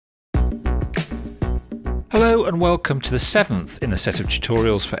Hello and welcome to the 7th in a set of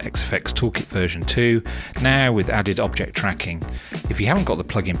tutorials for XEffects Toolkit version 2, now with added object tracking. If you haven't got the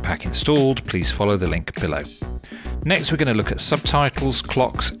plugin pack installed, please follow the link below. Next we're going to look at subtitles,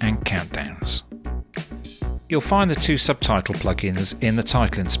 clocks and countdowns. You'll find the two subtitle plugins in the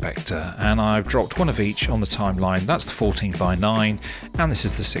title inspector, and I've dropped one of each on the timeline. That's the 14:9 and this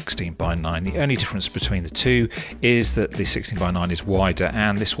is the 16:9. The only difference between the two is that the 16:9 is wider,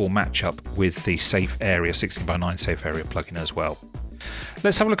 and this will match up with the safe area 16:9 safe area plugin as well.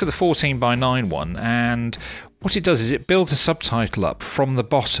 Let's have a look at the 14:9 one, and what it does is it builds a subtitle up from the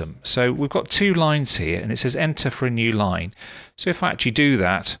bottom. So we've got two lines here and it says enter for a new line. So if I actually do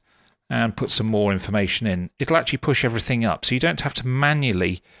that and put some more information in, it'll actually push everything up, so you don't have to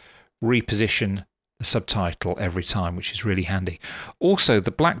manually reposition the subtitle every time, which is really handy. Also,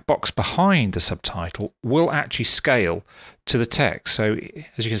 the black box behind the subtitle will actually scale to the text. So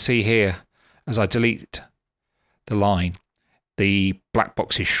as you can see here, as I delete the line, the black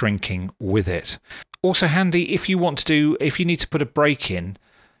box is shrinking with it. Also handy if you need to put a break in,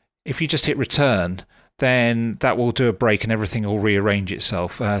 if you just hit return, then that will do a break and everything will rearrange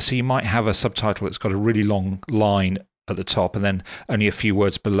itself. So you might have a subtitle that's got a really long line at the top and then only a few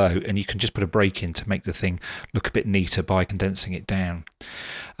words below, and you can just put a break in to make the thing look a bit neater by condensing it down.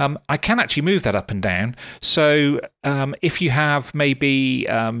 I can actually move that up and down. So if you have maybe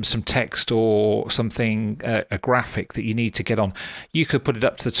some text or something, a graphic that you need to get on, you could put it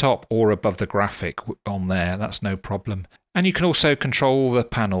up to the top or above the graphic on there. That's no problem. And you can also control the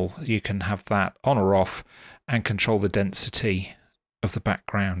panel. You can have that on or off and control the density of the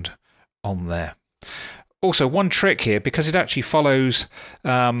background on there. Also, one trick here, because it actually follows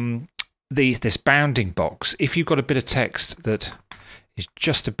this bounding box, if you've got a bit of text that is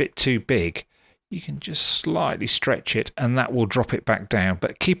just a bit too big, you can just slightly stretch it and that will drop it back down.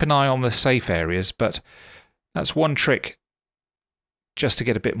 But keep an eye on the safe areas. But that's one trick just to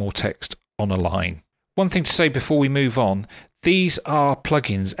get a bit more text on a line. One thing to say before we move on, these are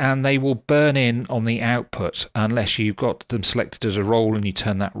plugins and they will burn in on the output unless you've got them selected as a role and you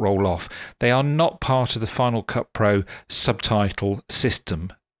turn that role off. They are not part of the Final Cut Pro subtitle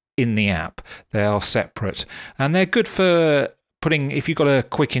system in the app. They are separate, and they're good for putting, if you've got a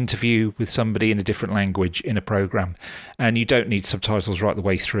quick interview with somebody in a different language in a program and you don't need subtitles right the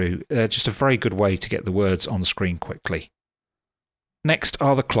way through. They're just a very good way to get the words on the screen quickly. Next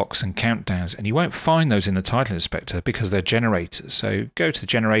are the clocks and countdowns, and you won't find those in the title inspector because they're generators. So go to the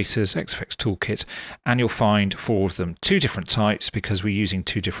generators, XEffects Toolkit, and you'll find 4 of them. 2 different types because we're using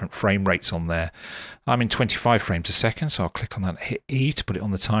 2 different frame rates on there. I'm in 25 frames a second, so I'll click on that and hit E to put it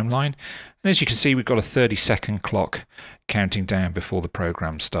on the timeline. And as you can see, we've got a 30-second clock counting down before the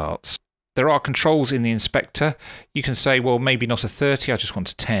program starts. There are controls in the inspector. You can say, well, maybe not a 30, I just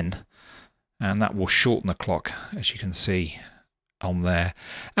want a 10. And that will shorten the clock, as you can see on there.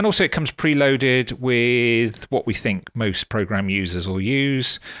 And also it comes preloaded with what we think most program users will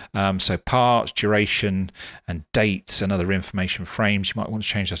use, so parts, duration and dates and other information frames. You might want to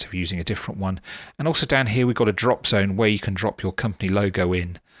change that if you're using a different one. And also down here we've got a drop zone where you can drop your company logo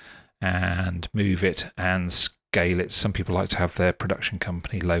in and move it and scale it. Some people like to have their production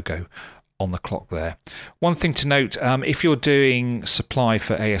company logo on the clock there. One thing to note, if you're doing supply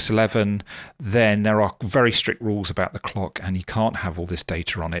for AS11, then there are very strict rules about the clock and you can't have all this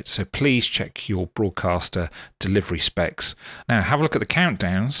data on it. So please check your broadcaster delivery specs. Now have a look at the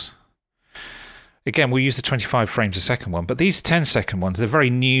countdowns. Again, we'll use the 25 frames a second one, but these 10-second ones, they're very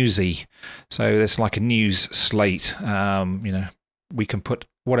newsy. So there's like a news slate. We can put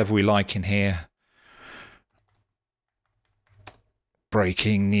whatever we like in here.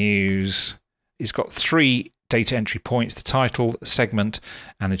 Breaking news. It's got 3 data entry points, the title, the segment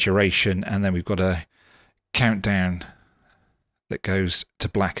and the duration, and then we've got a countdown that goes to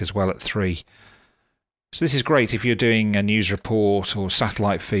black as well at 3. So this is great if you're doing a news report or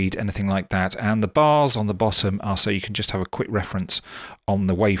satellite feed, anything like that. And the bars on the bottom are so you can just have a quick reference on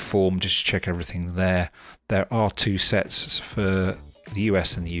the waveform, just to check everything there. There are 2 sets for the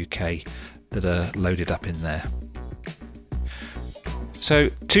US and the UK that are loaded up in there. So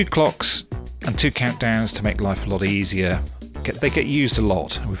 2 clocks and 2 countdowns to make life a lot easier. They get used a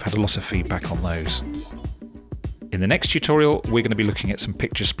lot, and we've had a lot of feedback on those. In the next tutorial, we're going to be looking at some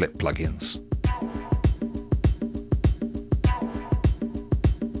picture split plugins.